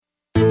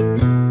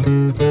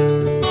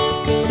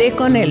Té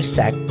con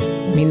Elsa.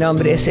 Mi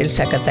nombre es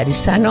Elsa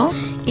Catarizano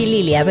y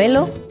Lilia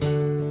Velo.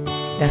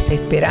 Las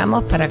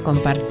esperamos para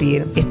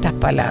compartir estas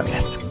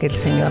palabras que el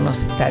Señor nos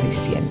está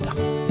diciendo.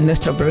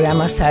 Nuestro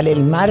programa sale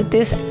el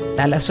martes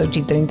a las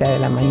 8:30 de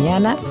la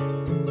mañana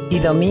y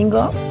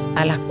domingo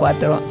a las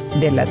 4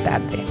 de la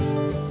tarde.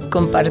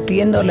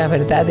 Compartiendo la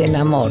verdad en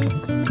amor.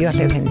 Dios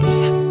les bendiga.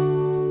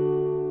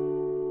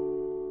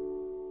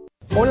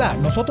 Hola,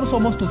 nosotros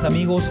somos tus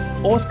amigos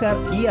Oscar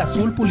y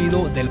Azul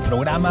Pulido del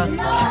programa Los Niños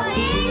de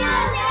la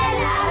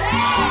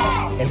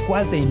Red, el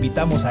cual te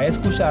invitamos a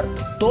escuchar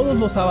todos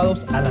los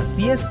sábados a las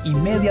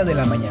 10:30 de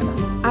la mañana.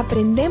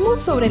 Aprendemos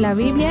sobre la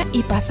Biblia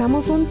y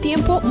pasamos un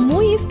tiempo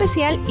muy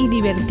especial y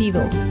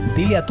divertido.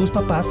 Dile a tus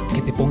papás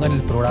que te pongan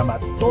el programa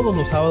todos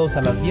los sábados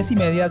a las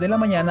 10:30 de la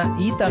mañana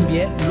y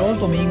también los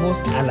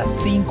domingos a las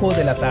 5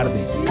 de la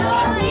tarde. Los Niños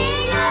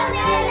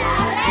de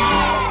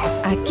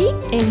la Red. Aquí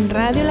en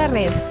Radio La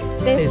Red.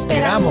 Te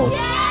esperamos.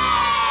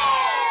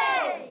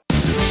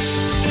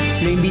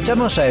 Le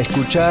invitamos a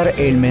escuchar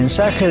El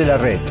Mensaje de la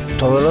Red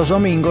todos los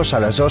domingos a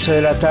las 12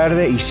 de la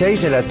tarde y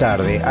 6 de la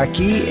tarde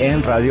aquí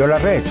en Radio La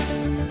Red.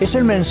 Es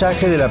el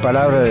mensaje de la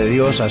palabra de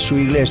Dios a su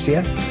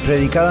iglesia,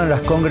 predicado en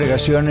las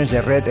congregaciones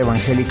de Red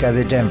Evangélica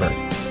de Denver.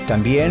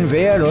 También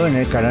véalo en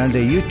el canal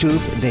de YouTube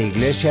de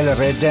Iglesia La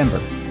Red Denver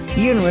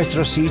y en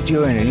nuestro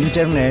sitio en el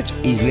internet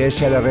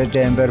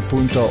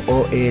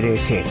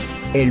iglesialareddenver.org.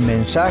 El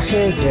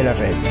mensaje de la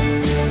red.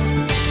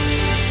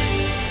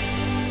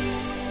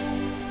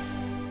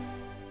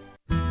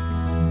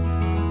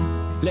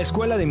 La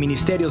Escuela de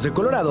Ministerios de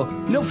Colorado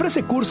le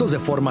ofrece cursos de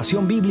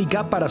formación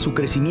bíblica para su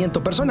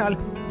crecimiento personal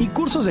y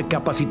cursos de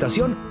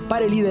capacitación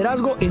para el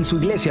liderazgo en su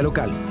iglesia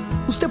local.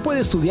 Usted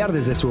puede estudiar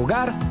desde su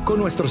hogar, con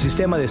nuestro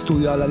sistema de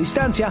estudio a la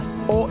distancia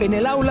o en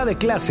el aula de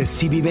clases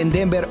si vive en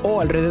Denver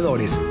o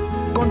alrededores.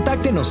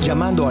 Contáctenos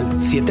llamando al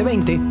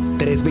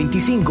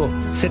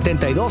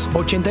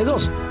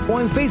 720-325-7282 o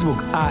en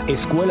Facebook a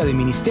Escuela de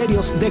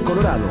Ministerios de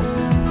Colorado.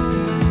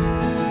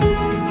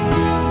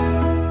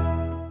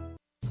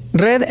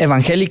 Red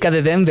Evangélica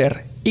de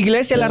Denver,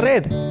 Iglesia La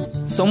Red.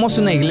 Somos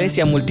una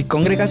iglesia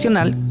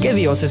multicongregacional que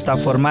Dios está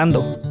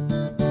formando.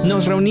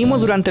 Nos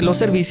reunimos durante los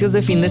servicios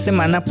de fin de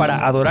semana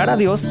para adorar a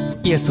Dios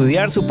y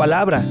estudiar su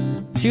palabra.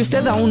 Si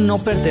usted aún no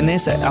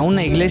pertenece a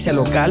una iglesia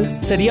local,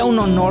 sería un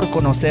honor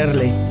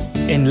conocerle.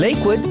 En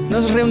Lakewood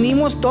nos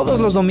reunimos todos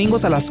los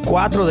domingos a las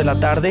 4 de la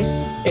tarde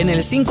en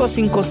el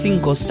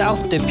 555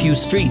 South Depew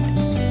Street.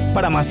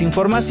 Para más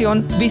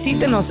información,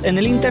 visítenos en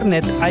el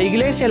internet a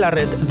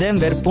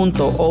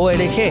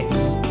iglesialareddenver.org.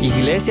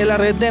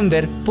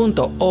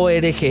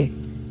 iglesialareddenver.org.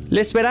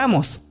 ¡Le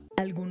esperamos!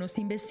 Algunos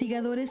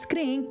investigadores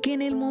creen que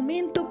en el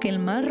momento que el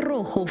Mar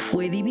Rojo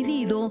fue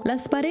dividido,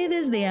 las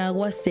paredes de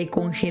agua se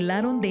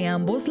congelaron de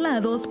ambos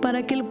lados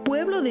para que el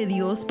pueblo de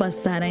Dios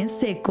pasara en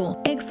seco.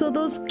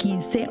 Éxodos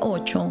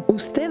 15:8.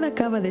 Usted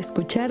acaba de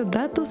escuchar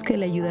datos que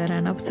le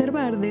ayudarán a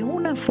observar de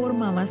una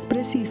forma más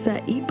precisa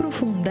y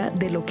profunda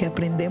de lo que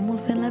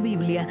aprendemos en la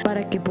Biblia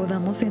para que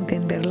podamos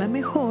entenderla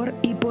mejor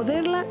y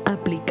poderla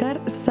aplicar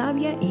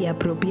sabia y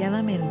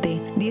apropiadamente.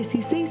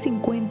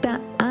 1650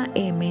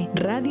 AM,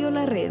 Radio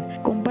La Red,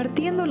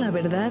 compartiendo la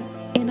verdad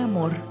en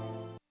amor.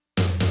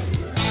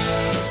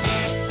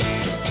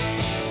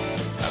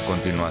 A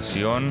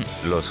continuación,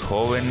 los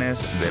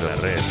jóvenes de la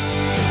red.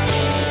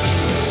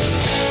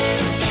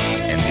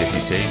 En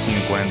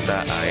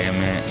 1650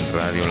 AM,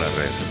 Radio La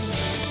Red.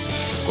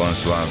 Con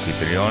su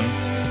anfitrión,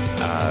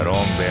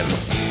 Aarón Velo.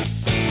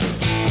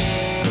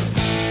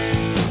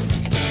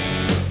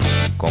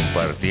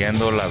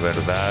 Compartiendo la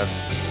verdad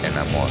en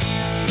amor.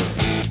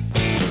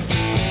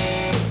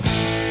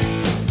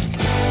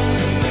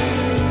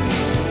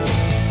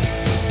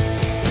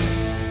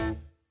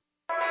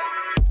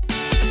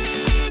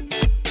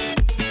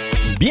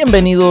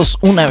 Bienvenidos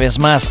una vez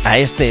más a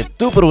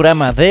tu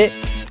programa de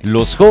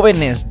Los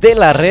Jóvenes de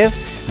la Red.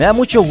 Me da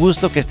mucho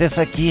gusto que estés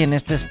aquí en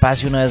este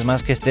espacio una vez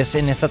más, que estés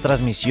en esta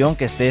transmisión,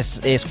 que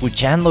estés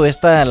escuchando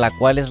la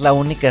cual es la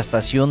única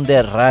estación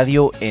de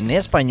radio en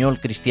español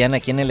cristiana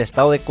aquí en el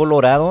estado de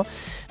Colorado.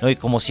 Y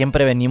como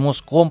siempre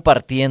venimos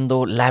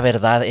compartiendo la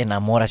verdad en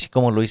amor, así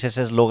como lo dice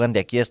ese eslogan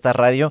de aquí a esta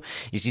radio.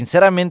 Y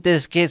sinceramente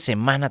es que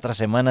semana tras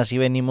semana sí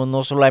venimos,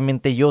 no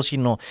solamente yo,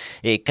 sino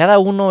cada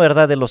uno,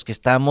 ¿verdad?, de los que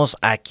estamos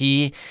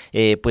aquí,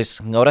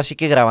 pues ahora sí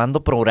que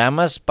grabando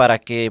programas para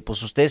que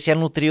pues ustedes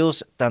sean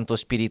nutridos tanto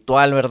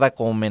espiritual, ¿verdad?,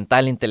 como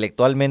mental,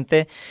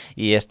 intelectualmente,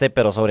 y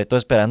pero sobre todo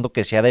esperando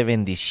que sea de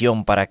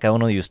bendición para cada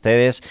uno de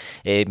ustedes.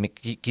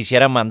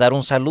 Quisiera mandar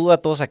un saludo a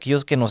todos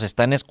aquellos que nos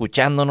están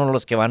escuchando, ¿no?,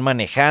 los que van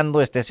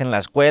manejando, en la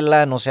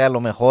escuela, no sé, a lo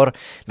mejor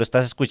lo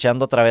estás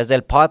escuchando a través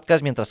del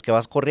podcast mientras que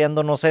vas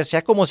corriendo, no sé,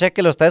 sea como sea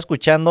que lo estás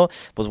escuchando,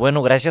 pues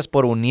bueno, gracias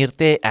por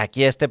unirte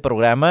aquí a este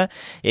programa.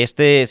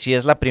 Si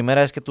es la primera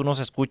vez que tú nos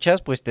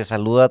escuchas, pues te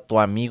saluda tu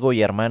amigo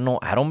y hermano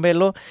Aarón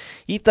Velo,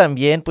 y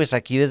también pues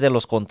aquí desde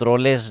los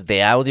controles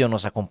de audio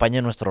nos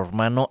acompaña nuestro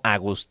hermano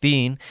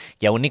Agustín,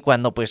 y aun y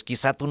cuando pues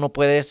quizá tú no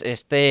puedes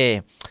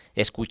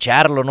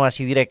escucharlo, ¿no?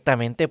 Así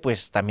directamente,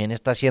 pues también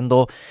está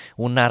haciendo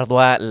una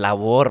ardua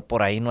labor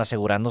por ahí, ¿no?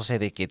 Asegurándose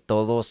de que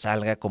todo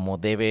salga como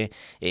debe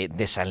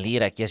de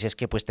salir aquí. Así es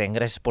que pues te den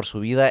gracias por su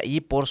vida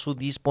y por su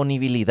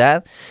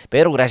disponibilidad,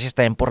 pero gracias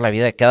también por la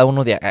vida de cada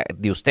uno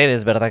de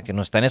ustedes, ¿verdad? Que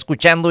nos están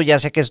escuchando, ya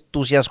sea que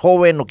tú seas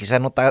joven o quizás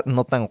no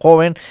tan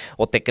joven,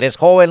 o te crees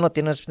joven, no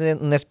tienes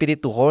un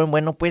espíritu joven.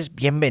 Bueno, pues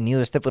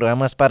bienvenido, este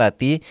programa es para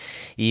ti.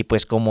 Y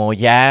pues como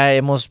ya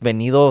hemos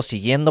venido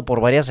siguiendo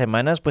por varias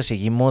semanas, pues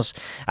seguimos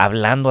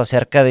hablando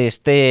acerca de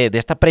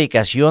esta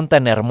predicación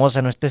tan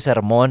hermosa, ¿no? Este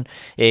sermón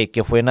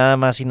que fue nada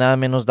más y nada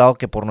menos dado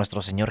que por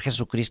nuestro Señor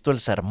Jesucristo, el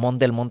Sermón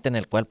del Monte, en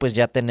el cual pues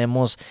ya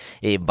tenemos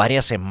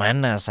varias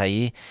semanas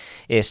ahí.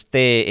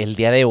 El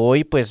día de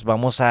hoy pues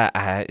vamos a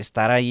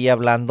estar ahí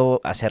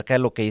hablando acerca de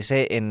lo que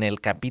dice en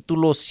el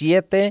capítulo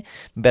 7,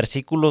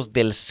 versículos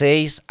del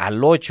 6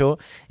 al 8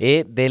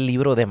 del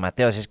libro de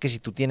Mateo. Así es que si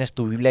tú tienes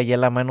tu Biblia allá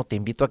en la mano, te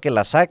invito a que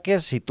la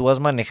saques. Si tú vas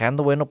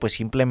manejando, bueno, pues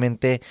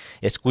simplemente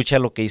escucha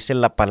lo que dice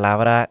la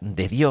palabra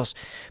de Dios.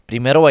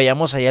 Primero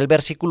vayamos allá al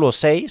versículo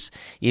 6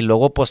 y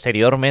luego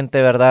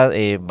posteriormente, ¿verdad?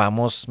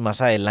 Vamos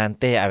más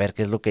adelante a ver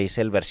qué es lo que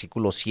dice el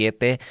versículo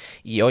 7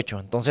 y 8.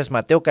 Entonces,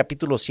 Mateo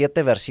capítulo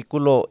 7,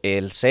 versículo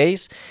el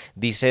 6,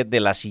 dice de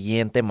la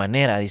siguiente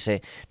manera,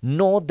 dice: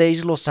 no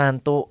deis lo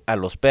santo a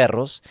los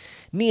perros,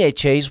 ni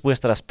echéis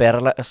vuestras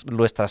perlas,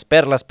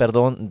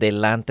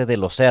 delante de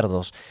los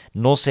cerdos,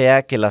 no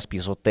sea que las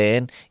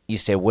pisoteen y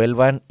se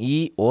vuelvan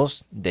y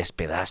os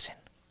despedacen.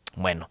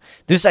 Bueno,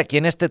 entonces aquí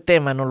en este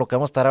tema, ¿no? Lo que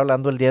vamos a estar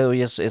hablando el día de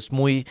hoy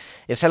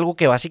es algo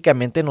que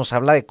básicamente nos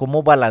habla de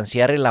cómo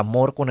balancear el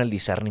amor con el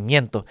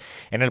discernimiento.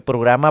 En el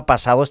programa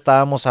pasado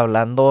estábamos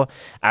hablando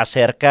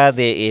acerca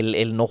de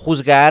el no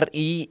juzgar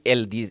y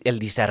el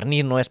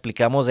discernir, ¿no?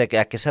 Explicamos a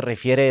qué se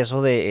refiere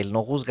eso de el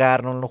no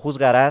juzgar, no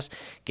juzgarás,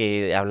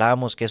 que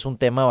hablábamos que es un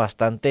tema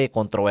bastante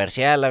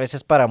controversial a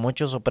veces para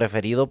muchos, o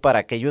preferido para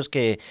aquellos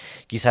que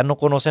quizá no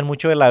conocen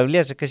mucho de la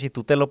Biblia. Así que si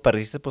tú te lo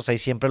perdiste, pues ahí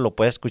siempre lo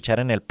puedes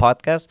escuchar en el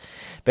podcast.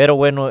 Pero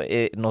bueno,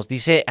 nos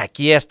dice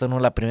aquí esto,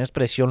 ¿no? La primera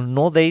expresión: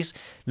 no deis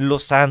lo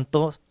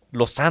santo,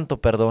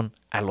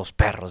 a los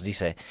perros,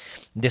 dice.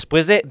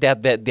 Después de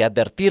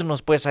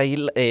advertirnos pues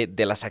ahí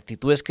de las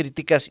actitudes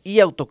críticas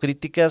y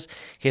autocríticas,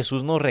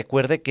 Jesús nos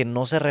recuerde que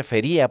no se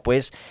refería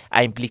pues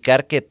a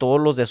implicar que todos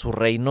los de su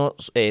reino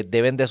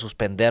deben de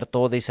suspender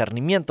todo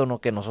discernimiento,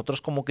 ¿no? Que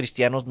nosotros como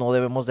cristianos no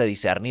debemos de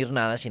discernir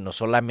nada, sino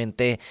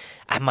solamente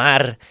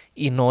amar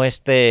y no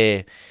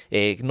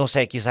no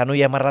sé, quizá no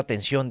llamar la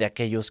atención de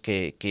aquellos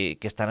que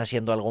están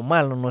haciendo algo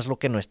malo. No es lo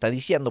que nos está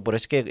diciendo, pero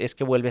es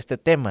que vuelve este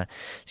tema,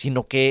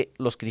 sino que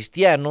los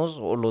cristianos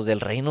o los del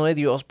reino de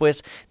Dios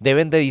pues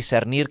deben de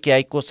discernir que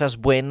hay cosas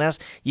buenas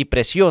y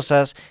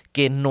preciosas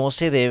que no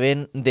se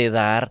deben de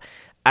dar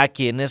a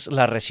quienes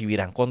las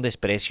recibirán con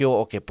desprecio,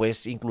 o que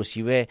pues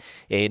inclusive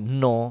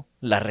no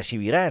las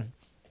recibirán.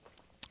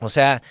 O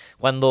sea,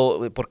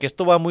 porque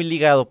esto va muy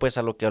ligado pues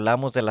a lo que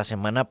hablábamos de la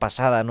semana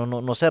pasada,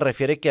 no se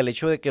refiere que al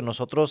hecho de que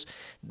nosotros,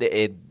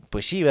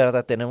 pues sí,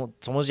 ¿verdad?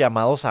 Somos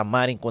llamados a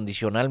amar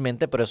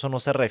incondicionalmente, pero eso no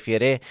se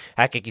refiere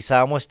a que quizá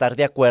vamos a estar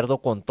de acuerdo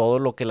con todo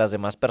lo que las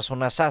demás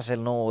personas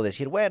hacen, ¿no? O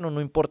decir, bueno,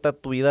 no importa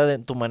tu vida,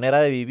 tu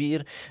manera de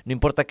vivir, no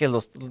importa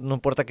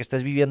que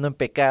estés viviendo en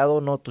pecado,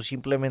 no, tú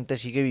simplemente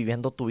sigue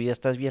viviendo tu vida,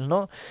 estás bien,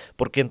 no,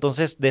 porque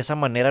entonces de esa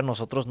manera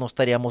nosotros no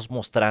estaríamos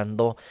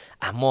mostrando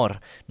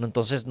amor, ¿no?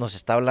 Entonces nos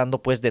está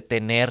hablando pues de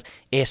tener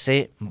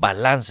ese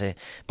balance.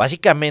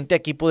 Básicamente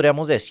aquí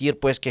podríamos decir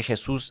pues que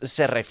Jesús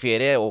se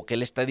refiere, o que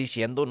él está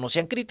diciendo: no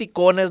sean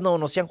criticones,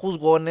 no sean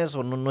juzgones,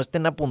 o no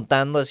estén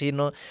apuntando así,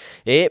 ¿no?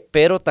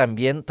 Pero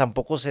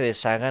tampoco se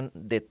deshagan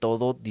de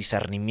todo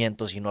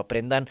discernimiento, sino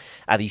aprendan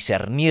a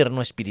discernir,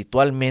 ¿no?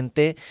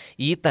 Espiritualmente,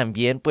 y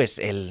también pues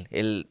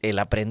el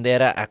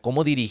aprender a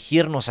cómo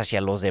dirigirnos hacia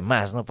los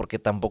demás, ¿no? Porque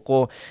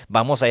tampoco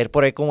vamos a ir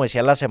por ahí, como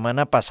decía la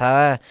semana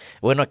pasada.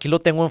 Bueno, aquí lo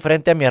tengo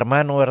enfrente a mi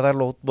hermano, ¿verdad?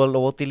 Lo voy a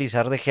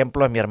utilizar de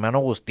ejemplo a mi hermano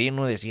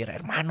Agustino y decir: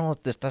 hermano,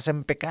 te estás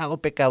en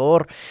pecado,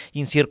 pecador,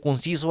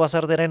 incircunciso, vas a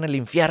arder en el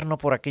infierno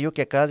por aquello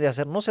que acabas de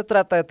hacer. No se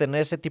trata de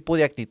tener ese tipo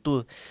de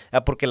actitud,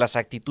 porque las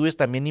actitudes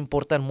también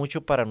importan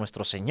mucho para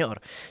nuestro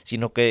Señor,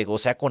 sino que, o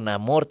sea, con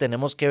amor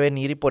tenemos que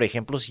venir y, por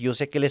ejemplo, si yo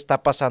sé que él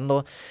está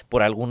pasando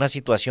por alguna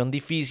situación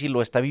difícil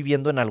o está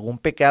viviendo en algún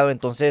pecado,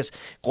 entonces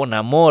con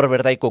amor,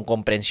 ¿verdad? Y con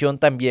comprensión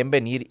también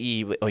venir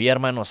y: oye,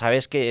 hermano,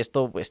 ¿sabes que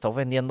esto está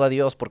ofendiendo a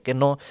Dios? ¿Por qué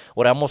no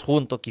oramos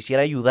juntos?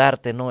 Quisiera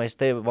ayudarte, ¿no?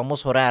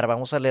 Vamos a orar,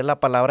 vamos a leer la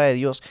palabra de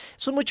Dios.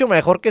 Eso es mucho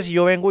mejor que si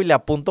yo vengo y le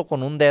apunto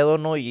con un dedo,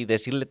 ¿no? Y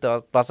decirle: te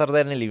vas a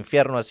arder en el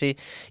infierno, así.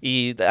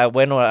 Y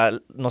bueno,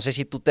 no sé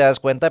si tú te das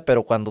cuenta,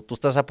 pero cuando tú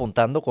estás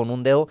apuntando con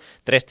un dedo,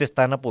 3 te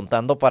están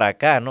apuntando para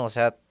acá, ¿no? O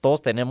sea,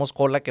 todos tenemos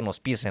cola que nos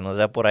pisen, o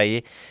sea, por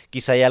ahí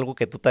quizá hay algo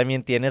que tú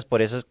también tienes.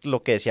 Por eso es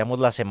lo que decíamos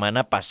la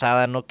semana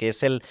pasada, ¿no? Que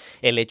es el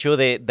hecho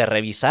de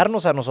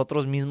revisarnos a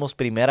nosotros mismos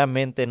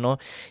primeramente, ¿no?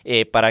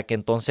 Para que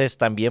entonces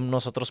también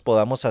nosotros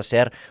podamos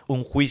hacer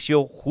un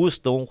juicio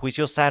justo, un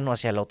juicio sano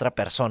hacia la otra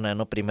persona,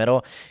 ¿no?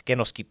 Primero que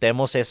nos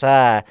quitemos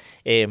esa,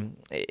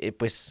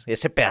 pues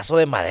ese pedazo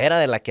de madera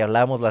de la que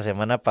hablábamos la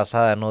semana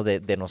pasada, ¿no?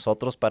 De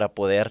nosotros para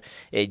poder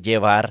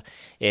llevar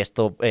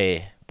esto,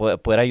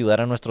 poder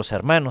ayudar a nuestros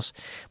hermanos.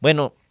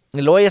 Bueno, y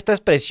luego hay esta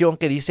expresión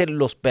que dice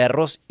los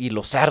perros y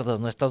los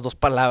cerdos, ¿no? Estas dos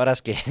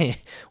palabras que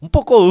un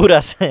poco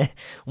duras,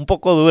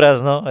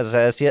 ¿no? O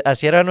sea,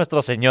 así era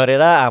nuestro Señor,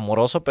 era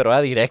amoroso, pero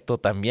era directo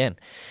también.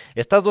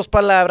 Estas dos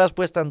palabras,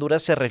 pues tan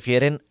duras, se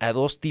refieren a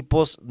dos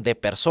tipos de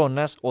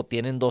personas o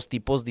tienen dos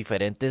tipos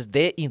diferentes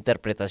de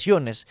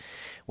interpretaciones.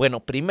 Bueno,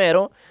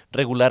 primero,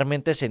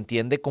 regularmente se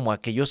entiende como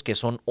aquellos que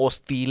son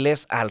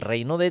hostiles al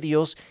reino de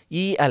Dios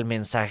y al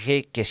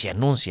mensaje que se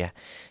anuncia.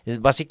 Es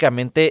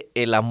básicamente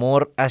el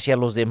amor hacia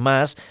los demás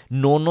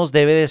no nos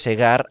debe de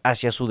cegar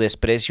hacia su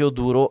desprecio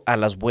duro a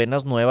las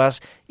buenas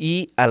nuevas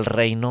y al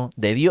reino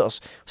de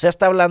Dios. O sea,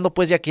 está hablando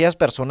pues de aquellas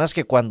personas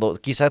que cuando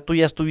quizá tú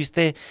ya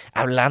estuviste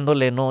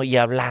hablándole, ¿no? Y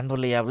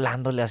hablándole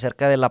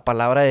acerca de la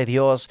palabra de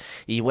Dios.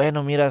 Y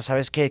bueno, mira,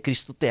 ¿sabes qué?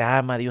 Cristo te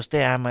ama, Dios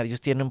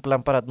tiene un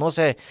plan para... No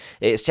sé,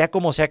 sea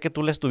como sea que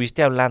tú le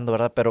estuviste hablando,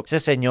 ¿verdad? Pero ese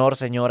señor,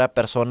 señora,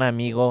 persona,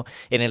 amigo,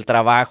 en el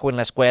trabajo, en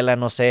la escuela,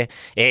 no sé,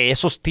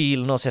 es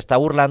hostil, ¿no? Se está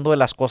burlando de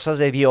las cosas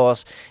de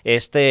Dios,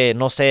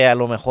 no sé, a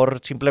lo mejor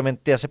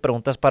simplemente te hace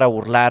preguntas para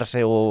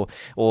burlarse o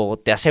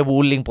te hace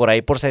bullying por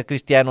ahí por ser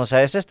cristiano. O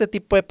sea, es este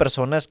tipo de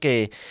personas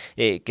que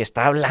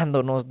está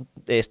hablando, ¿no?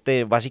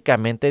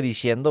 Básicamente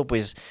diciendo,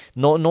 pues,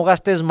 no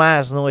gastes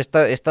más, ¿no?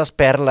 Estas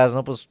perlas,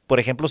 ¿no? Pues, por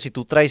ejemplo, si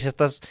tú traes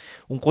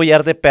un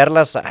collar de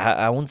perlas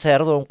a un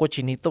cerdo, a un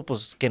cochinito,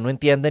 pues, que no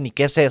entiende ni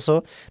qué es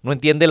eso, no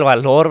entiende el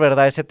valor,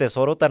 ¿verdad? Ese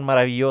tesoro tan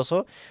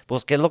maravilloso,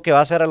 pues, ¿qué es lo que va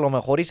a hacer? A lo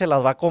mejor y se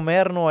las va a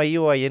comer, ¿no? Ahí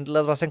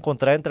las vas a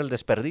encontrar entre el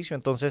desperdicio.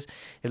 Entonces,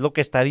 es lo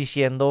que está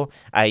diciendo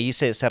ahí,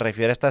 se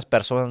refiere a estas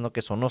personas, ¿no?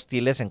 Que son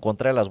hostiles en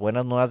contra de las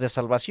buenas nuevas de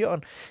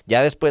salvación.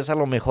 Ya después, a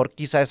lo mejor,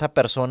 quizá esa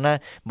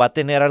persona va a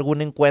tener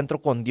algún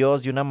encuentro con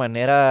Dios de una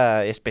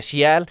manera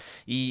especial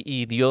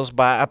y Dios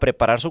va a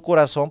preparar su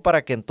corazón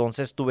para que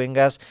entonces tú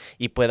vengas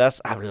y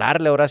puedas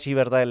hablarle ahora sí,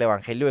 ¿verdad?, del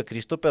evangelio de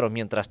Cristo, pero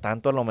mientras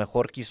tanto a lo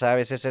mejor quizá a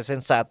veces es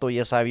sensato y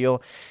es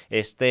sabio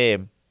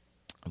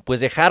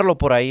pues dejarlo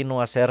por ahí,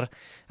 ¿no?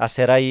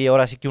 Hacer ahí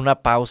ahora sí que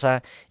una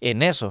pausa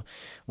en eso.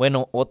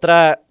 Bueno,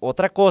 otra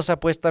cosa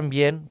pues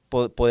también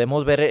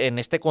podemos ver en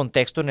este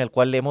contexto en el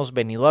cual hemos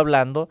venido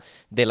hablando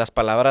de las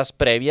palabras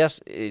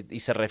previas y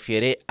se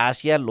refiere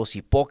hacia los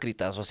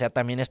hipócritas, o sea,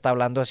 también está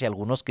hablando hacia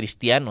algunos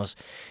cristianos.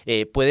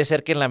 Puede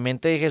ser que en la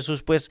mente de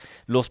Jesús pues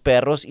los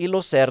perros y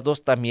los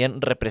cerdos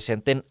también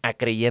representen a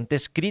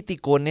creyentes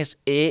criticones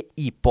e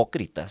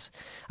hipócritas.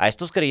 A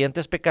estos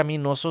creyentes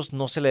pecaminosos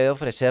no se le debe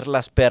ofrecer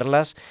las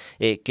perlas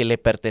que le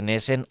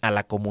pertenecen a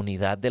la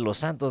comunidad de los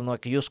santos, ¿no?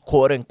 Aquellos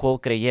quote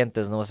unquote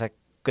creyentes, ¿no? O sea,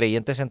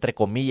 creyentes entre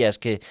comillas,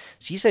 que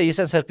sí se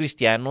dicen ser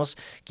cristianos,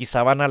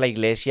 quizá van a la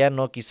iglesia,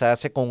 ¿no? Quizás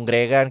se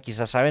congregan,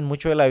 quizás saben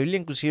mucho de la Biblia,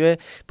 inclusive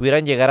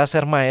pudieran llegar a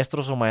ser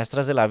maestros o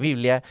maestras de la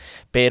Biblia,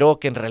 pero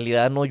que en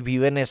realidad no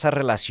viven esa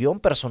relación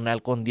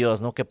personal con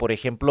Dios, ¿no? Que por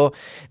ejemplo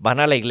van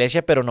a la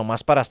iglesia, pero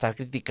nomás para estar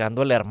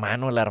criticando al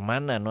hermano o la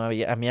hermana, ¿no?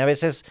 A mí a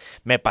veces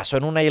me pasó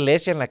en una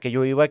iglesia en la que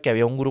yo iba que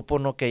había un grupo,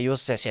 ¿no? Que ellos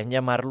se hacían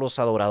llamar los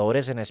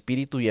adoradores en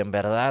espíritu y en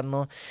verdad,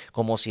 ¿no?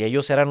 Como si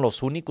ellos eran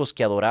los únicos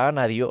que adoraban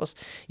a Dios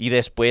y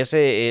después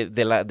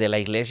de la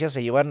iglesia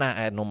se iban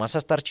nomás a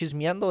estar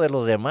chismeando de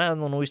los demás,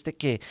 ¿no? ¿No viste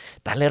que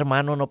tal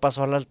hermano no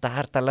pasó al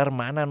altar, tal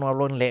hermana no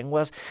habló en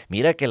lenguas,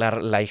 mira que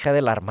la hija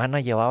de la hermana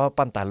llevaba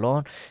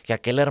pantalón, que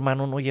aquel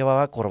hermano no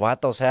llevaba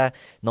corbata? O sea,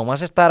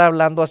 nomás estar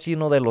hablando así,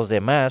 ¿no? De los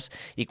demás.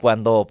 Y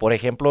cuando, por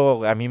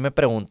ejemplo, a mí me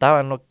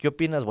preguntaban, ¿no? ¿Qué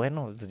opinas?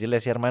 Bueno, yo le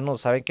decía, hermano,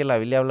 saben que la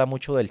Biblia habla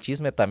mucho del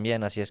chisme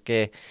también, así es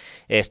que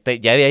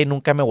ya de ahí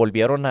nunca me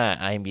volvieron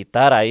a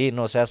invitar ahí,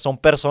 ¿no? O sea, son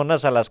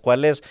personas a las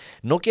cuales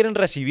no quieren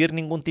recibir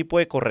ningún tipo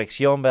de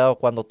corrección, ¿verdad?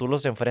 Cuando tú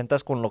los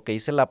enfrentas con lo que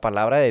dice la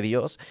palabra de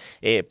Dios,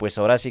 pues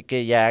ahora sí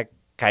que ya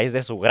caes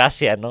de su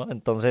gracia, ¿no?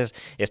 Entonces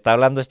está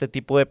hablando este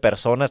tipo de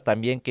personas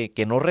también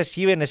que no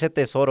reciben ese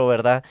tesoro,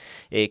 ¿verdad?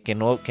 Que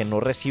no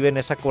reciben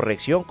esa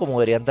corrección como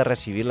deberían de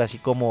recibirla, así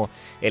como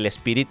el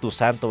Espíritu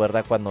Santo,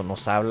 ¿verdad? Cuando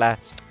nos habla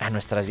a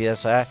nuestras vidas.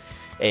 O sea,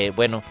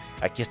 bueno,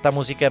 aquí esta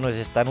música nos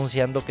está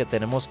anunciando que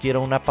tenemos que ir a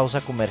una pausa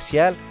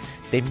comercial.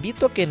 Te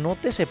invito a que no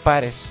te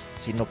separes,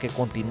 sino que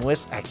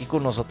continúes aquí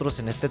con nosotros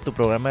en tu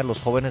programa de los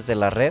jóvenes de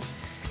la red.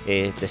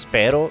 Te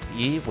espero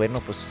y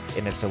bueno, pues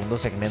en el segundo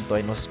segmento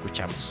ahí nos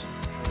escuchamos.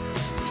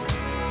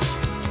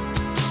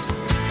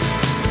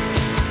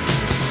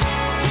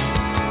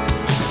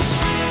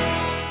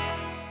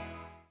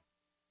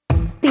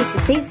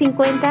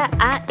 ...1650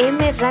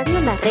 AM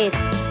Radio La Red...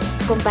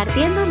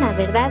 ...compartiendo la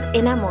verdad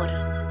en amor.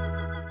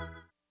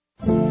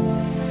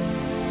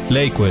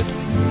 Lakewood.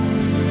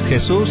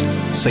 Jesús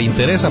se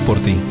interesa por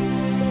ti.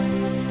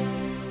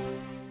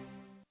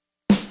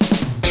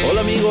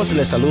 Hola amigos,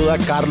 les saluda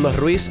Carlos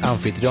Ruiz,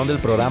 anfitrión del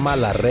programa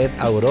La Red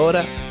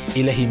Aurora,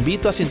 y les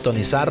invito a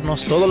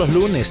sintonizarnos todos los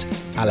lunes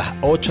a las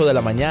 8 de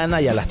la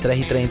mañana y a las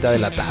 3:30 de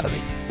la tarde.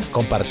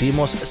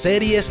 Compartimos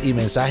series y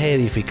mensajes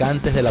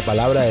edificantes de la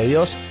palabra de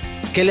Dios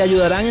que le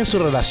ayudarán en su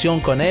relación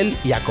con Él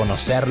y a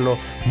conocerlo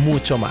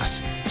mucho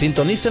más.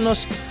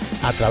 Sintonícenos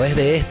a través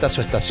de esta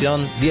su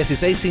estación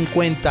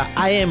 1650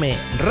 AM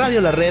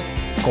Radio La Red,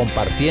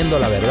 compartiendo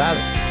la verdad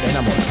en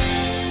amor.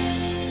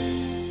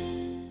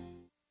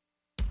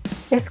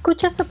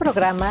 Escucha su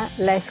programa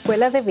La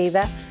Escuela de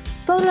Vida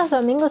todos los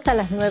domingos a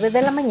las 9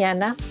 de la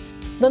mañana,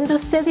 donde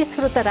usted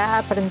disfrutará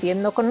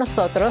aprendiendo con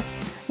nosotros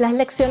las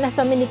lecciones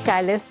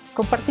dominicales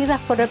compartidas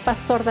por el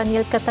pastor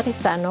Daniel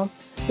Catarizano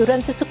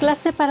durante su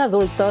clase para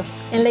adultos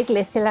en la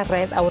Iglesia La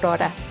Red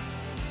Aurora.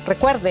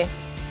 Recuerde,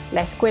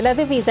 La Escuela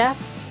de Vida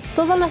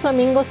todos los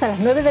domingos a las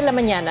 9 de la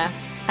mañana,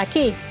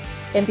 aquí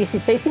en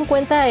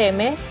 1650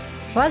 AM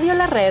Radio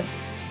La Red,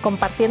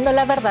 compartiendo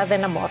la verdad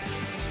en amor.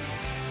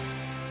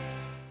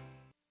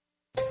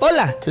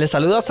 Hola, les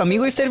saluda a su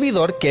amigo y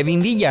servidor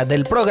Kevin Villa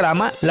del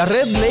programa La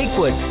Red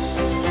Lakewood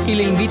y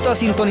le invito a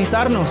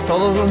sintonizarnos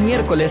todos los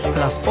miércoles a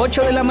las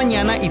 8 de la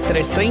mañana y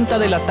 3:30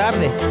 de la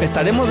tarde.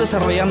 Estaremos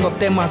desarrollando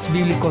temas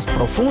bíblicos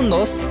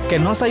profundos que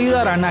nos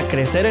ayudarán a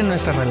crecer en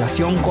nuestra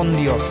relación con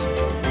Dios.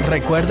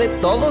 Recuerde,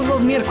 todos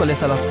los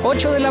miércoles a las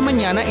 8 de la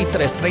mañana y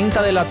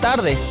 3:30 de la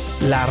tarde,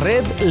 La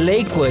Red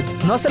Lakewood.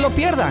 No se lo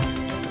pierda,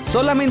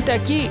 solamente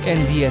aquí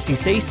en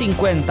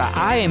 1650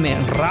 AM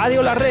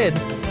Radio La Red,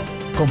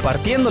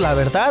 compartiendo la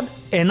verdad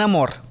en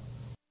amor.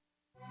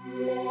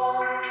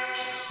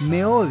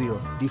 Me odio,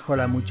 dijo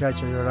la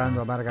muchacha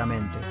llorando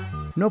amargamente.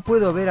 No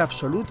puedo ver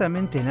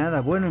absolutamente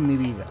nada bueno en mi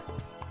vida.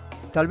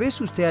 Tal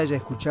vez usted haya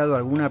escuchado a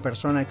alguna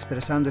persona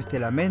expresando este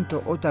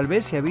lamento o tal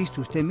vez se ha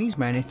visto usted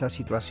misma en esta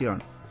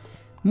situación.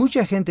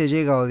 Mucha gente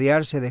llega a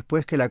odiarse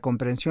después que la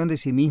comprensión de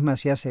sí misma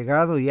se ha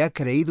cegado y ha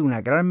creído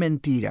una gran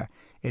mentira,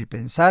 el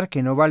pensar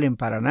que no valen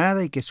para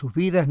nada y que sus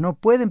vidas no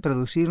pueden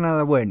producir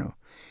nada bueno.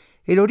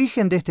 El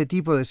origen de este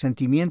tipo de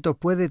sentimiento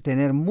puede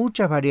tener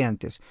muchas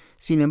variantes.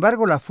 Sin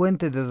embargo, la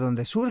fuente de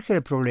donde surge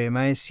el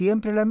problema es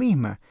siempre la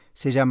misma.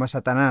 Se llama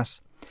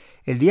Satanás.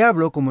 El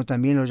diablo, como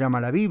también lo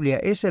llama la Biblia,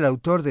 es el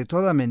autor de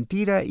toda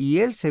mentira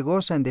y él se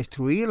goza en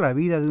destruir la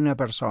vida de una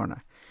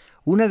persona.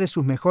 Una de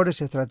sus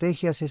mejores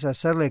estrategias es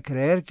hacerle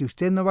creer que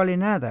usted no vale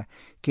nada,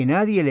 que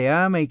nadie le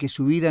ama y que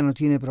su vida no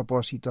tiene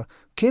propósito.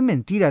 ¡Qué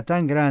mentira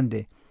tan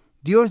grande!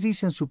 Dios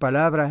dice en su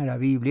palabra, en la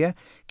Biblia,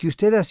 que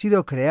usted ha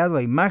sido creado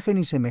a imagen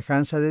y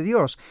semejanza de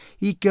Dios,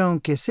 y que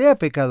aunque sea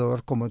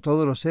pecador, como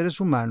todos los seres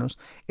humanos,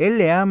 Él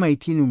le ama y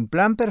tiene un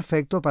plan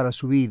perfecto para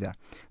su vida.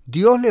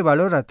 Dios le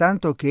valora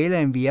tanto que Él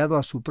ha enviado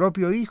a su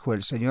propio Hijo,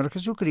 el Señor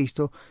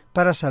Jesucristo,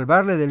 para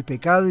salvarle del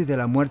pecado y de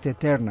la muerte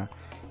eterna,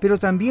 pero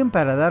también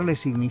para darle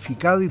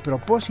significado y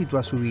propósito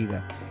a su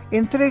vida.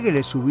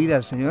 Entréguele su vida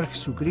al Señor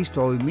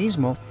Jesucristo hoy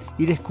mismo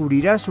y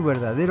descubrirá su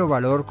verdadero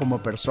valor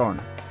como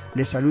persona.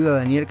 Les saluda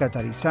Daniel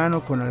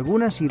Catarizano con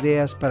algunas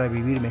ideas para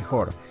vivir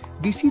mejor.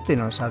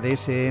 Visítenos a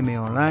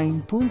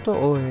dsmonline.org.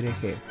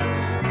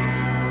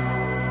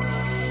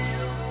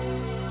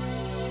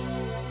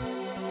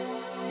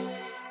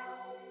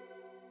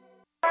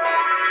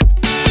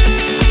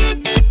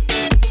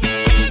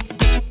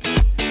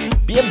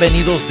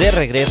 Bienvenidos de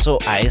regreso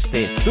a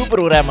tu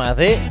programa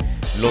de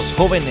Los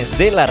Jóvenes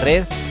de la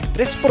Red.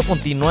 Gracias por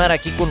continuar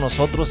aquí con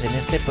nosotros en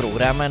este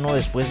programa, ¿no?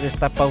 Después de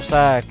esta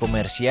pausa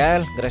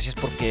comercial. Gracias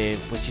porque,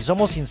 pues si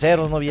somos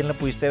sinceros, ¿no? Bien le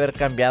pudiste haber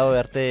cambiado,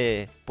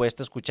 haberte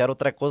puesto a escuchar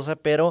otra cosa,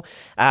 pero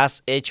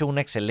has hecho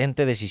una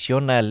excelente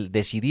decisión al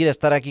decidir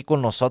estar aquí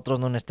con nosotros,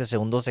 ¿no? En este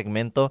segundo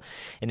segmento,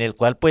 en el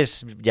cual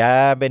pues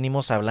ya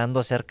venimos hablando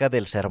acerca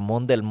del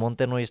Sermón del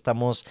Monte, ¿no? Y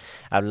estamos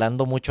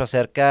hablando mucho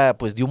acerca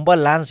pues de un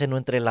balance, ¿no?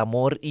 Entre el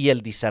amor y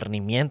el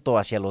discernimiento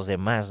hacia los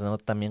demás, ¿no?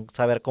 También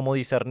saber cómo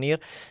discernir,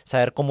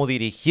 saber cómo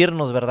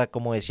dirigirnos, ¿verdad?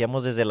 Como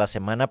decíamos desde la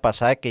semana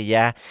pasada, que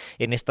ya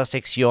en esta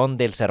sección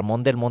del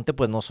Sermón del Monte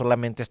pues no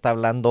solamente está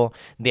hablando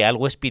de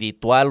algo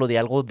espiritual o de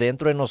algo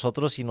dentro de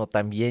nosotros, sino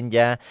también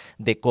ya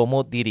de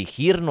cómo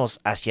dirigirnos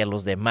hacia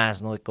los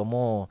demás, ¿no? De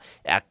cómo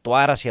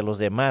actuar hacia los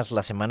demás.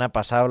 La semana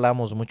pasada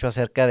hablábamos mucho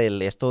acerca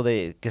de esto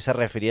de qué se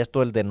refería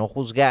esto, el de no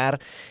juzgar,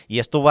 y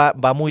esto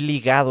va muy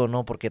ligado,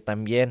 ¿no? Porque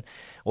también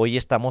hoy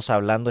estamos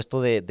hablando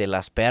esto de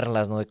las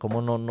perlas, ¿no? De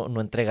cómo no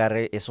entregar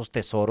esos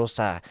tesoros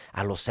a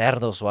los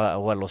cerdos o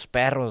a los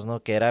perros,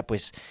 ¿no? Que era,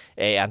 pues,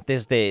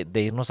 antes de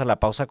irnos a la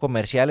pausa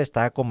comercial,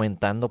 estaba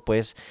comentando,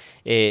 pues,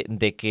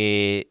 de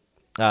que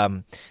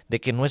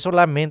no es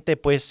solamente,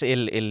 pues,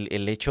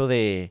 el hecho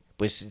de,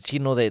 pues,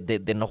 sino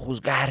de no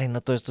juzgar y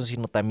no todo esto,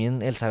 sino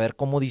también el saber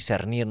cómo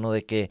discernir, ¿no?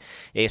 De que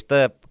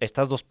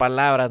estas dos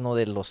palabras, ¿no?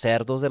 De los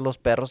cerdos, de los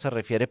perros, se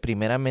refiere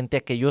primeramente a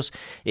aquellos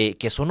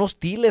que son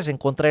hostiles en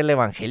contra del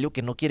evangelio,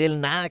 que no quieren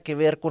nada que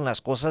ver con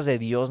las cosas de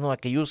Dios, ¿no?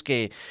 Aquellos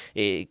que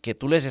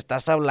tú les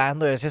estás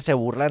hablando y a veces se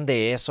burlan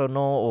de eso,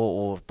 ¿no?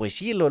 O pues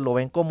sí, lo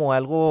ven como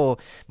algo,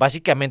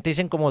 básicamente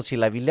dicen como si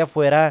la Biblia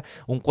fuera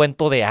un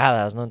cuento de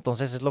hadas, ¿no?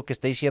 Entonces es lo que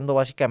está diciendo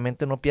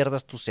básicamente, no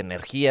pierdas tus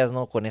energías,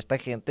 ¿no? Con esta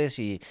gente,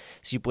 si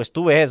si pues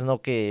tú ves,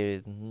 ¿no?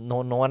 Que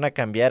no van a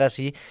cambiar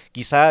así,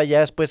 quizá ya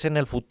después en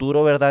el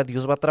futuro, ¿verdad?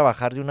 Dios va a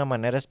trabajar de una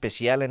manera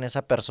especial en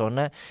esa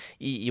persona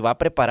y va a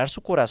preparar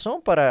su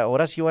corazón para,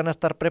 ahora sí van a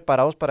estar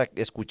preparados para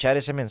escuchar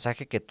ese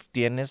mensaje que tú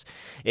tienes,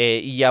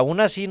 y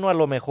aún así, ¿no? A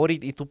lo mejor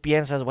y tú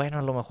piensas, bueno,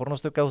 a lo mejor no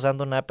estoy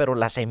causando nada, pero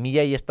la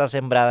semilla ya está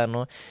sembrada,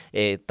 ¿no?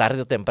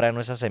 Tarde o temprano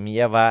esa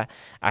semilla va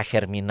a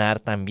germinar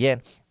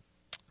también.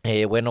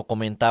 Bueno,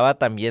 comentaba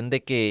también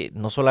de que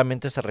no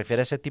solamente se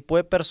refiere a ese tipo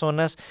de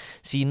personas,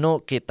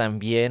 sino que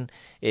también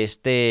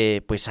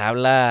pues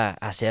habla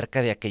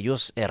acerca de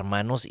aquellos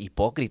hermanos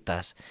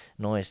hipócritas,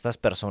 ¿no? Estas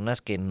personas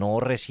que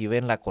no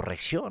reciben la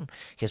corrección.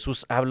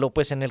 Jesús habló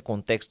pues en el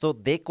contexto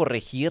de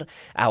corregir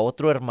a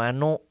otro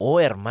hermano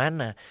o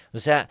hermana. O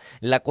sea,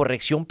 la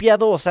corrección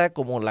piadosa,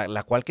 como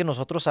la cual que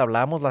nosotros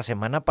hablamos la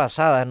semana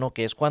pasada, ¿no?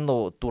 Que es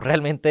cuando tú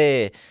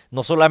realmente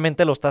no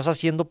solamente lo estás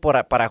haciendo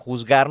para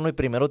juzgar, ¿no? Y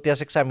primero te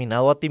has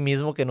examinado a ti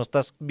mismo que no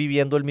estás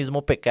viviendo el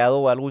mismo pecado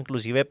o algo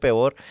inclusive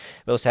peor.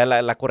 O sea,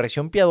 la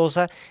corrección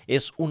piadosa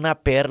es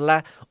una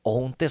perla o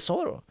un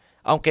tesoro.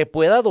 Aunque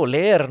pueda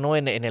doler, ¿no?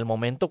 En el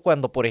momento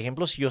cuando, por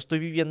ejemplo, si yo estoy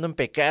viviendo en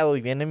pecado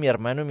y viene mi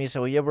hermano y me dice,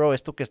 oye, bro,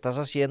 esto que estás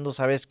haciendo,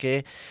 ¿sabes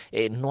qué?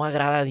 No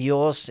agrada a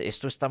Dios,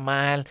 esto está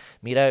mal.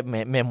 Mira,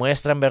 me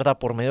muestran, ¿verdad?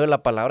 Por medio de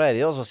la palabra de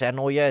Dios. O sea,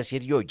 no voy a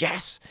decir yo,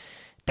 yes,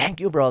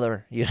 thank you,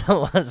 brother. You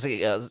know?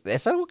 Así,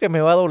 es algo que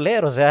me va a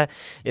doler. O sea,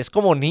 es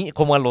como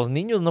a los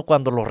niños, ¿no?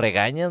 Cuando los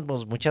regañan,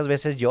 pues muchas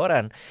veces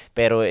lloran.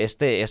 Pero es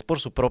por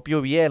su propio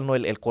bien, ¿no?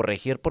 El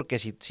corregir, porque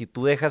si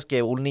tú dejas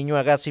que un niño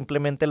haga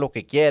simplemente lo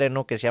que quiere,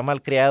 ¿no? Que sea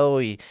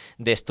malcriado y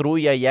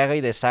destruya y haga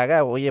y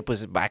deshaga, oye,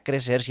 pues va a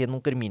crecer siendo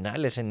un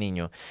criminal ese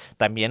niño.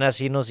 También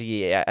así, ¿no?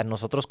 Si a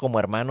nosotros como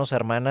hermanos,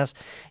 hermanas,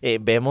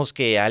 vemos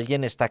que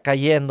alguien está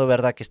cayendo,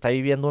 ¿verdad? Que está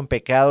viviendo en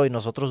pecado y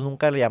nosotros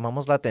nunca le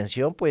llamamos la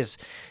atención, pues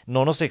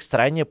no nos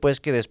extrañe pues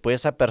que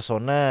después esa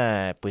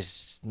persona,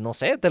 pues no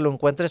sé, te lo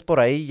encuentres por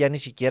ahí, ya ni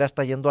siquiera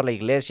está yendo a la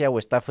iglesia o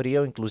está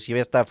frío, inclusive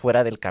está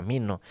fuera del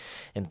camino.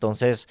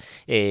 Entonces,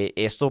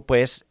 esto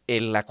pues,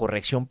 la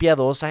corrección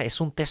piadosa es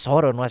un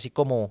tesoro, ¿no? Así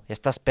como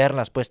estas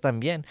perlas pues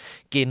también,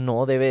 que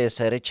no debe de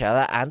ser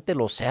echada ante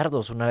los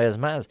cerdos una vez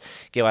más,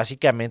 que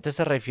básicamente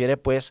se refiere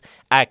pues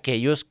a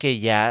aquellos que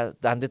ya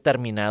han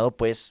determinado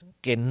pues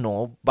que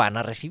no van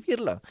a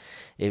recibirla.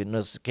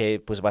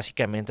 Que pues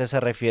básicamente se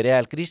refiere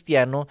al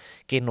cristiano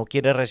que no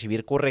quiere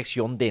recibir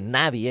corrección de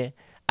nadie,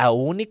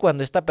 aun y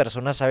cuando esta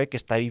persona sabe que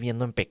está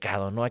viviendo en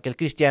pecado, ¿no? Aquel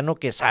cristiano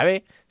que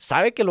sabe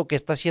que lo que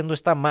está haciendo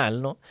está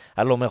mal, ¿no?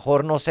 A lo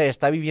mejor, no sé,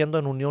 está viviendo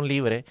en unión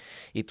libre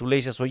y tú le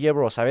dices, oye,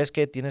 bro, ¿sabes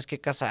qué? Tienes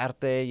que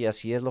casarte y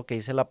así es lo que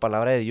dice la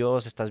palabra de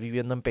Dios, estás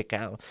viviendo en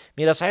pecado.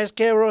 Mira, ¿sabes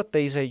qué, bro? Te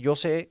dice, yo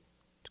sé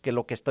que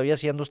lo que estoy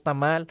haciendo está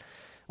mal.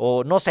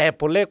 O no sé,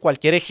 ponle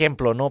cualquier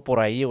ejemplo, ¿no?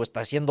 Por ahí, o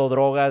está haciendo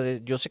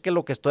drogas. Yo sé que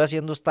lo que estoy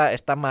haciendo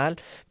está mal,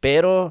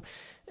 pero,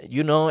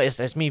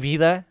 es mi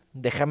vida,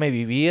 déjame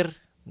vivir.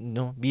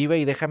 No, vive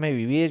y déjame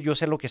vivir, yo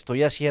sé lo que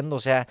estoy haciendo. O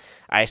sea,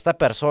 a esta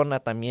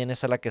persona también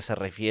es a la que se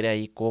refiere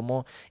ahí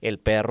como el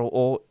perro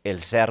o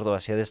el cerdo,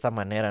 así de esta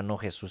manera, ¿no?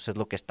 Jesús es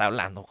lo que está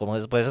hablando, como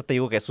después te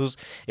digo, Jesús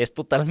es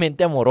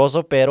totalmente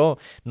amoroso, pero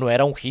no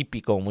era un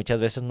hippie, como muchas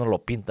veces nos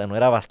lo pintan, no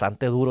era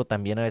bastante duro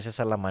también a veces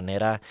a la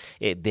manera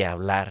de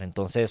hablar.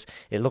 Entonces,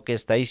 es lo que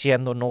está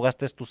diciendo, no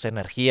gastes tus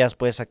energías,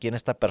 pues, aquí en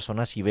esta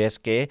persona si ves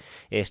que,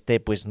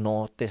 pues,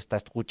 no te está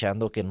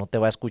escuchando, que no te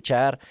va a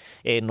escuchar,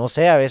 no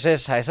sé, a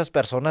veces a esas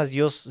personas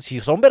Dios, si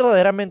son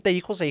verdaderamente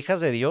hijos e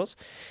hijas de Dios,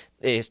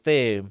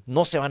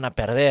 no se van a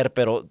perder,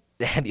 pero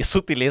Dios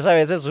utiliza a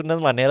veces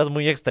unas maneras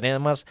muy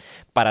extremas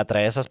para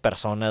atraer a esas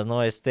personas,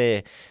 ¿no?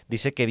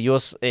 Dice que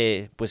Dios,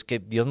 pues que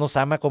Dios nos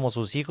ama como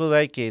sus hijos,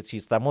 ¿verdad? Y que si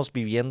estamos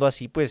viviendo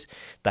así, pues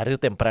tarde o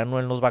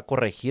temprano Él nos va a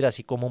corregir,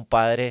 así como un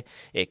padre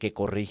que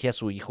corrige a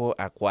su hijo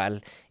a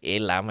cual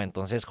Él ama.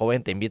 Entonces,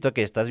 joven, te invito a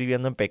que estás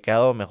viviendo en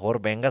pecado,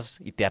 mejor vengas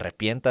y te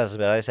arrepientas,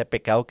 ¿verdad? Ese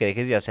pecado, que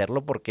dejes de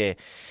hacerlo, porque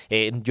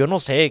yo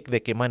no sé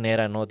de qué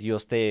manera, ¿no?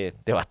 Dios te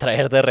va a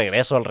traer de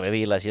regreso al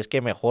redil, así es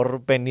que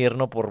mejor venir,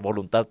 ¿no? Por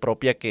voluntad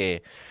propia que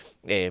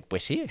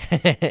pues sí,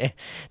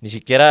 ni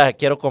siquiera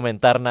quiero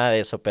comentar nada de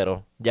eso,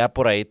 pero ya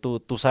por ahí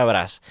tú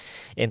sabrás.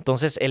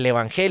 Entonces el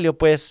evangelio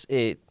pues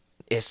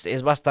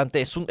es bastante,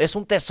 es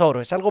un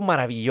tesoro, es algo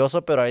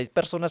maravilloso, pero hay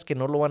personas que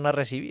no lo van a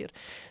recibir.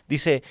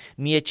 Dice,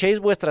 ni echéis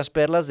vuestras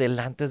perlas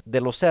delante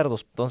de los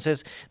cerdos.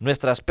 Entonces,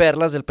 nuestras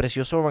perlas del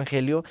precioso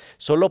evangelio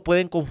solo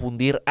pueden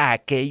confundir a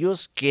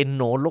aquellos que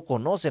no lo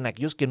conocen,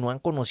 aquellos que no han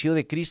conocido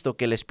de Cristo,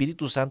 que el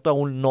Espíritu Santo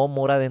aún no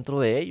mora dentro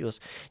de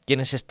ellos,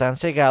 quienes están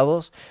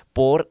cegados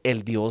por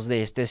el Dios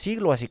de este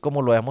siglo, así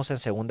como lo vemos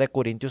en 2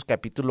 Corintios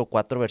capítulo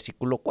 4,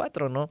 versículo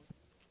 4, ¿no?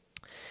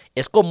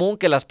 Es común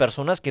que las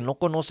personas que no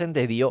conocen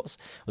de Dios,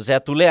 o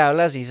sea, tú le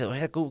hablas y dices,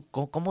 oye,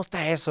 ¿cómo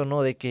está eso,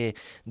 no? De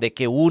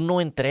que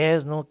uno en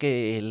tres, ¿no?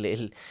 Que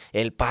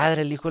el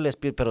Padre, el Hijo y el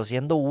Espíritu, pero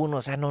siendo uno,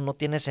 o sea, no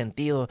tiene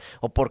sentido.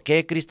 O por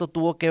qué Cristo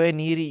tuvo que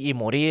venir y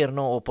morir,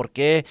 ¿no? O por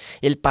qué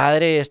el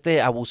Padre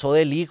abusó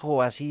del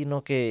Hijo, así,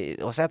 ¿no? Que,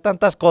 o sea,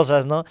 tantas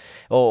cosas, ¿no?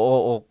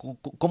 O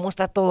 ¿cómo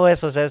está todo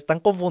eso? O sea,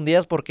 están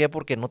confundidas, ¿por qué?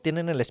 Porque no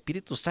tienen el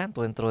Espíritu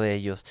Santo dentro de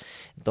ellos.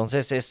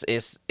 Entonces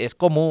es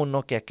común,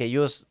 ¿no? Que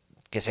aquellos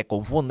que se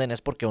confunden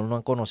es porque aún no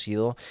han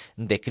conocido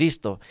de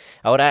Cristo.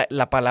 Ahora,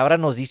 la palabra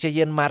nos dice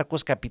allí en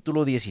Marcos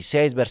capítulo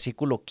 16,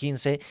 versículo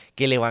 15,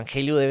 que el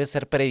evangelio debe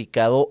ser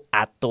predicado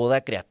a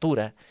toda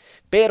criatura.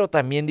 Pero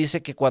también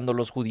dice que cuando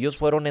los judíos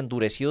fueron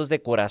endurecidos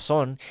de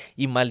corazón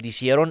y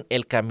maldicieron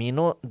el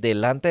camino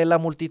delante de la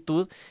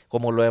multitud,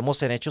 como lo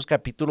vemos en Hechos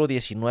capítulo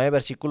 19,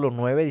 versículo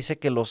 9, dice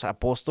que los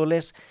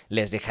apóstoles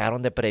les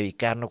dejaron de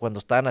predicar, ¿no? Cuando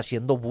estaban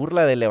haciendo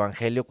burla del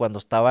evangelio, cuando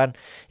estaban,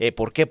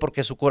 ¿por qué?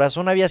 Porque su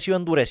corazón había sido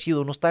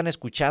endurecido, no estaban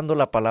escuchando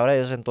la palabra de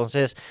Dios,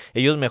 entonces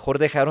ellos mejor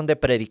dejaron de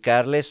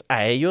predicarles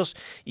a ellos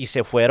y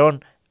se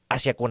fueron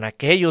hacia con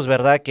aquellos,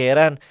 ¿verdad? Que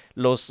eran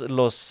los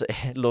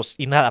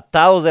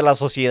inadaptados de la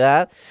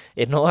sociedad,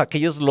 ¿no?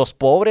 Aquellos, los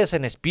pobres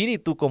en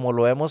espíritu, como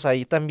lo vemos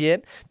ahí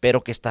también,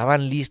 pero que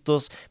estaban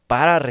listos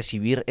para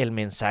recibir el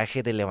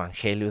mensaje del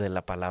evangelio y de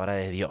la palabra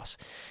de Dios.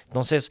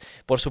 Entonces,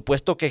 por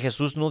supuesto que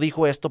Jesús no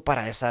dijo esto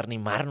para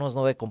desanimarnos,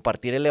 ¿no? De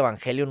compartir el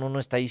evangelio, no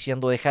nos está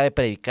diciendo deja de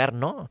predicar,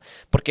 no,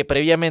 porque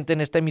previamente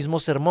en este mismo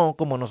sermón,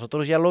 como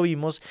nosotros ya lo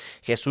vimos,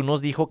 Jesús nos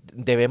dijo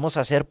debemos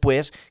hacer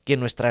pues que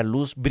nuestra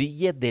luz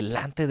brille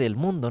delante del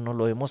mundo, ¿no?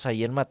 Lo vemos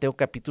ahí en Mateo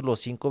capítulo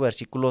 5,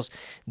 versículos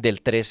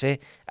del 13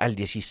 al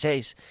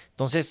 16.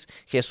 Entonces,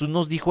 Jesús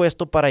nos dijo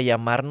esto para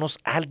llamarnos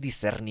al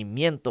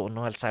discernimiento,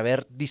 ¿no? Al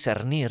saber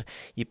discernir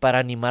y para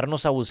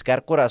animarnos a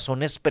buscar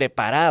corazones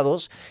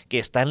preparados que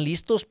están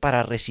listos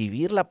para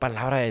recibir la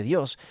palabra de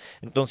Dios.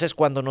 Entonces,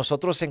 cuando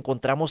nosotros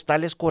encontramos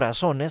tales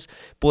corazones,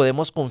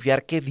 podemos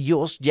confiar que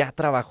Dios ya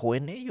trabajó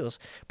en ellos.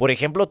 Por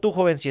ejemplo, tú,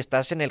 joven, si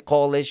estás en el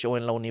college o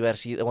en la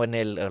universidad, o en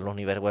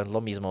bueno, es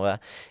lo mismo,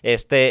 ¿verdad?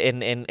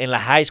 En la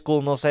high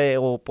school, no sé,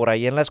 o por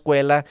ahí en la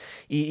escuela,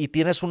 y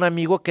tienes un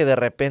amigo que de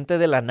repente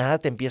de la nada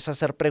te empieza a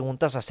hacer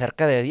preguntas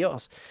acerca de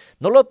Dios.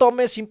 No lo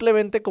tomes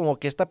simplemente como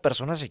que esta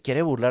persona se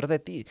quiere burlar de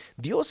ti.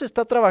 Dios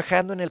está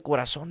trabajando en el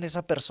corazón de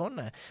esa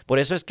persona. Por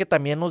eso es que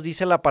también nos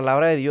dice la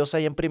palabra de Dios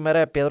ahí en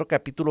 1 Pedro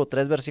capítulo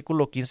 3,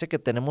 versículo 15, que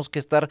tenemos que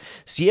estar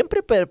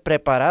siempre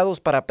preparados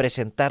para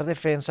presentar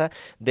defensa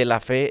de la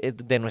fe,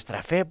 de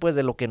nuestra fe, pues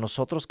de lo que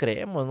nosotros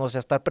creemos, ¿no? O sea,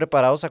 estar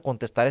preparados a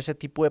contestar ese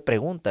tipo de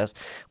preguntas.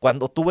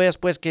 Cuando tú ves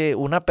pues que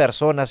una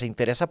persona se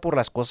interesa por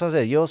las cosas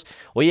de Dios,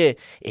 oye,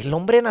 el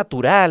hombre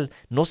natural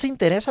no se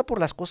interesa por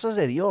las cosas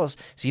de Dios,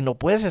 sino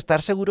puedes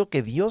estar seguro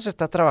que Dios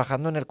está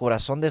trabajando en el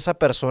corazón de esa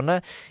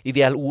persona y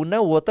de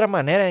alguna u otra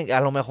manera,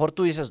 a lo mejor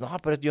tú dices, no,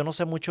 pero yo no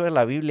sé mucho de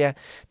la Biblia,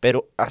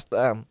 pero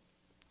hasta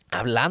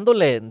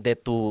hablándole de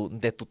tu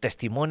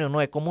testimonio, ¿no?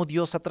 De cómo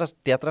Dios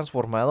te ha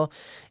transformado,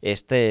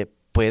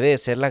 puede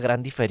ser la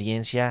gran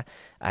diferencia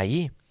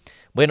ahí.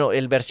 Bueno,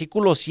 el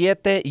versículo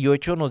 7 y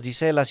 8 nos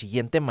dice de la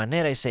siguiente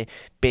manera, dice,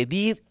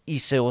 pedid y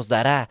se os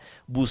dará,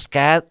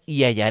 buscad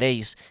y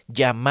hallaréis,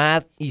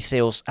 llamad y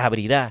se os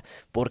abrirá,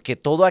 porque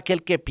todo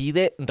aquel que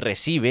pide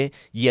recibe,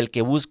 y el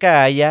que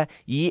busca halla,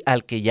 y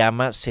al que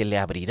llama se le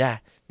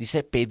abrirá.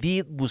 Dice,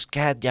 pedid,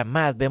 buscad,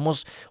 llamad.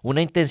 Vemos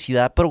una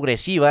intensidad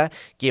progresiva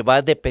que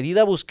va de pedid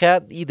a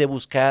buscad y de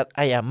buscad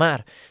a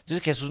llamar.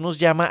 Entonces Jesús nos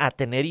llama a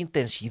tener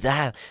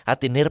intensidad, a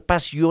tener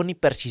pasión y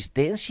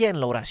persistencia en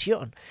la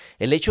oración.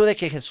 El hecho de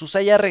que Jesús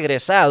haya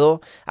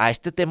regresado a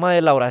este tema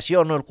de la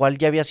oración, ¿no? El cual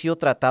ya había sido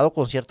tratado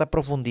con cierta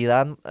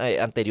profundidad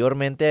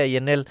anteriormente ahí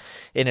en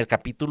el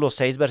capítulo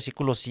 6,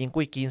 versículos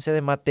 5 y 15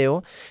 de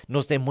Mateo,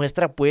 nos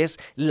demuestra pues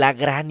la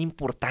gran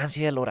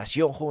importancia de la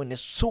oración, joven.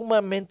 Es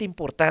sumamente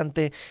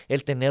importante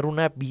el tener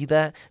una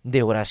vida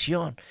de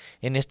oración.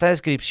 En esta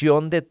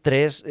descripción de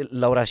 3,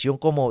 la oración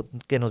como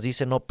que nos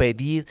dice, no,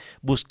 pedid,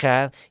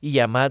 buscad y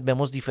llamad,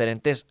 vemos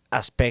diferentes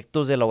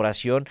aspectos de la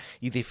oración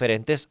y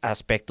diferentes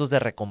aspectos de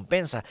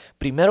recompensa.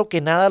 Primero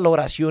que nada, la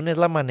oración es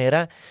la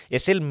manera,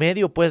 es el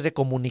medio pues de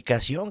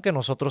comunicación que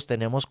nosotros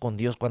tenemos con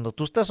Dios. Cuando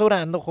tú estás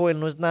orando, joven,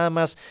 no es nada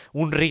más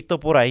un rito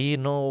por ahí,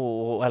 no,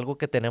 o algo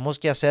que tenemos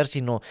que hacer,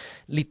 sino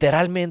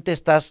literalmente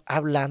estás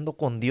hablando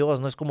con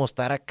Dios, no es como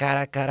estar a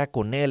cara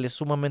con Él, es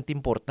sumamente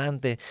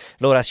importante.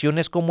 La oración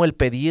es como el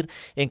pedir,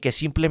 en que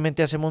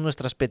simplemente hacemos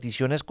nuestras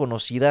peticiones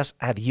conocidas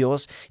a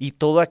Dios, y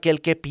todo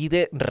aquel que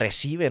pide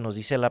recibe, nos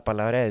dice la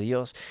palabra de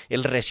Dios.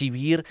 El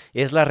recibir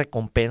es la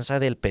recompensa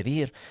del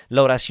pedir.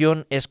 La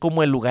oración es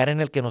como el lugar en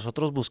el que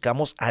nosotros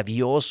buscamos a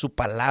Dios, su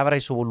palabra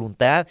y su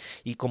voluntad,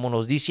 y como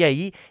nos dice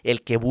ahí,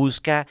 el que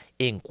busca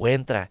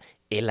encuentra.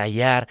 El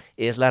hallar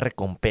es la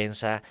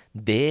recompensa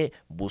de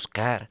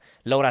buscar.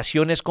 La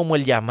oración es como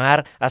el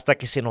llamar hasta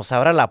que se nos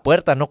abra la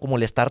puerta, ¿no? Como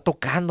el estar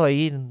tocando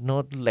ahí,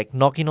 ¿no? Like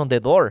knocking on the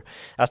door,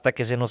 hasta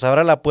que se nos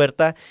abra la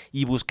puerta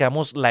y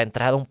buscamos la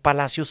entrada a un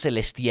palacio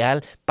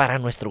celestial para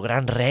nuestro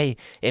gran rey.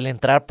 El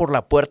entrar por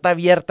la puerta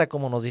abierta,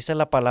 como nos dice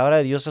la palabra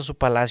de Dios, a su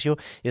palacio,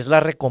 es la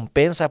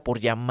recompensa por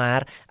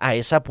llamar a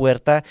esa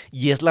puerta,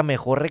 y es la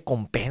mejor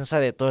recompensa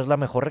de todo, es la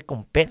mejor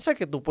recompensa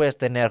que tú puedes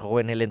tener,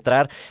 joven, el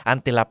entrar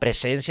ante la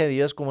presencia de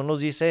Dios, como nos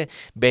dice,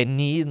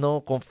 venid,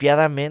 ¿no?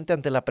 Confiadamente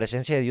ante la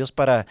presencia de Dios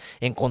para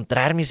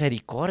encontrar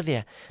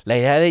misericordia. La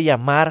idea de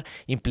llamar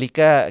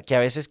implica que a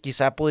veces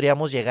quizá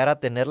podríamos llegar a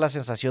tener la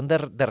sensación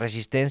de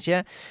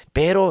resistencia,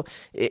 pero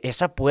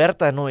esa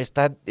puerta, ¿no?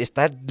 está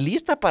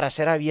lista para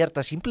ser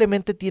abierta.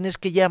 Simplemente tienes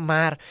que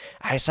llamar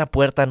a esa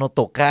puerta, no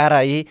tocar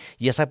ahí,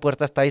 y esa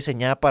puerta está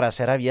diseñada para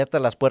ser abierta.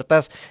 Las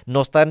puertas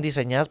no están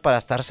diseñadas para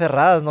estar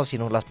cerradas, ¿no?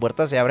 Sino las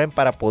puertas se abren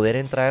para poder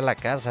entrar a la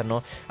casa,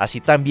 ¿no?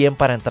 Así también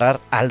para entrar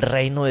al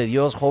reino de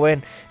Dios.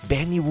 Joven,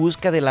 ven y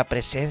busca de la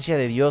presencia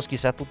de Dios.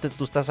 Quizá tú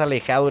estás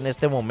alejado en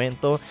este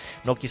momento,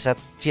 ¿no? Quizá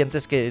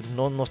sientes que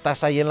no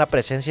estás ahí en la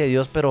presencia de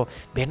Dios, pero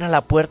ven a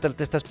la puerta, Él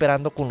te está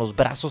esperando con los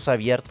brazos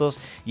abiertos,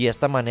 y de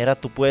esta manera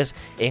tú puedes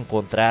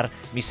encontrar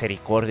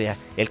misericordia.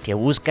 El que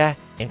busca,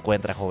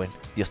 encuentra, joven.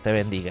 Dios te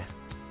bendiga.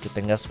 Que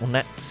tengas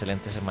una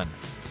excelente semana.